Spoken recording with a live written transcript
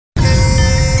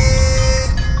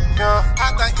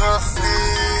I'm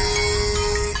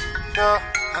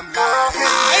like,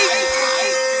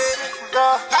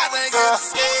 I think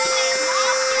it's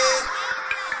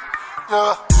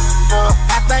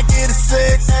I think it is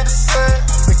sex.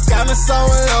 It got me so in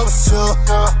love with you.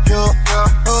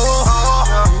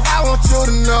 I want you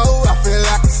to know I feel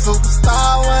like a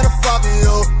superstar when I'm fucking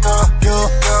you.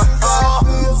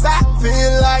 I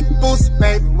feel like Boosie,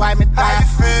 baby, wipe me down. I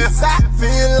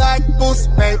feel like Boosie,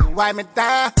 baby, wipe me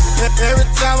down. Every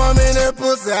time I'm in that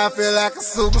pussy, I feel like a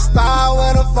superstar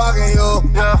when I'm fucking you.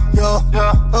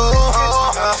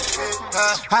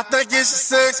 I think it's your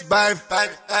sex, baby.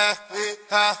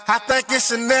 I think it's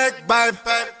your neck, baby.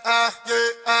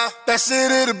 That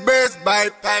shit is the best,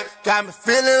 baby. Got me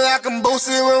feeling like I'm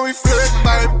Boosie when we flick,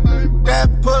 baby. That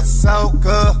pussy so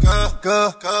good.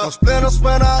 Don't split us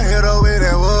when I hit her with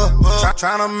that wood.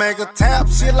 Tryna make a tap,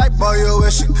 shit like boy, you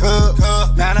wish you could.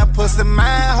 Now that pussy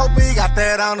mine, hope he got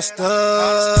that on the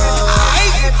stud.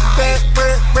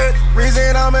 That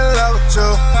reason I'm in love with you.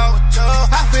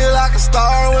 I feel like a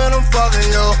star when I'm fucking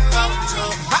you.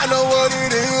 I know what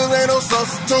it is, ain't no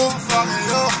substitute.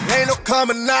 Ain't no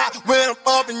coming out when I'm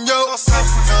up in you.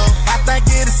 I think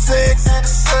it is sex.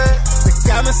 It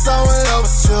got me so in love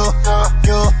with you.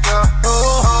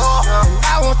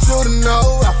 I want you to know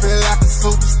I feel like a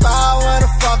superstar when I'm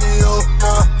fucking you.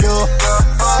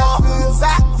 I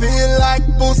feel like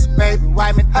Boosie, baby,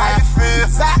 wipe me down. I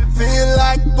feel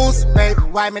like Boosie, baby,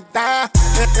 wipe me down.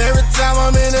 Every time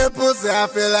I'm in that pussy, I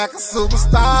feel like a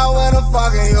superstar when I'm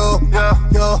fucking you.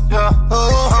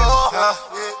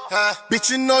 Bitch,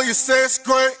 you know your sex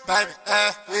great, baby.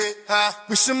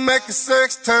 We should make a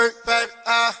sex tape, baby.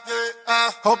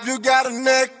 Hope you got a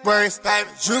neck brace, baby.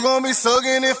 You gon' be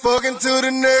sucking and fucking till the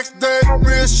next day.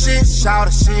 Real shit,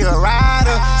 shawty, she a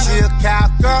rider. She a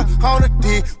cowgirl on the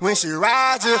dick when she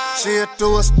rides you. She'll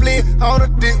do a split on the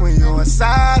dick when you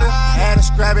inside her. Had to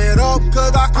scrap it up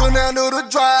cause I couldn't handle the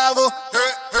driver.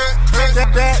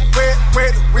 That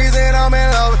reason I'm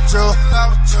in love with you.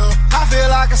 I feel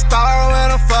like a star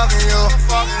when I'm fucking you.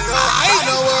 I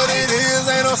know what it is,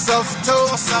 ain't no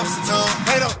substitute.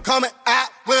 Ain't no coming out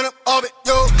when I'm up at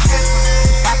you.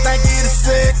 I think it is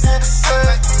sex.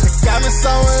 It got me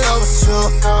so in love with you.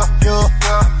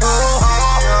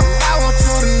 I want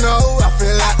you to know I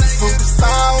feel like a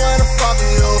superstar when I'm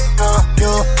fucking you.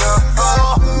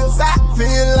 I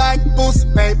feel like Boosie,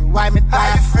 baby, wipe me down.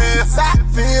 I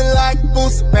feel like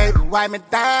Boosie, baby, wipe me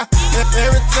down.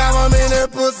 Every time I'm in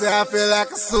that pussy, I feel like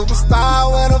a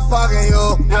superstar when I'm fucking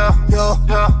you.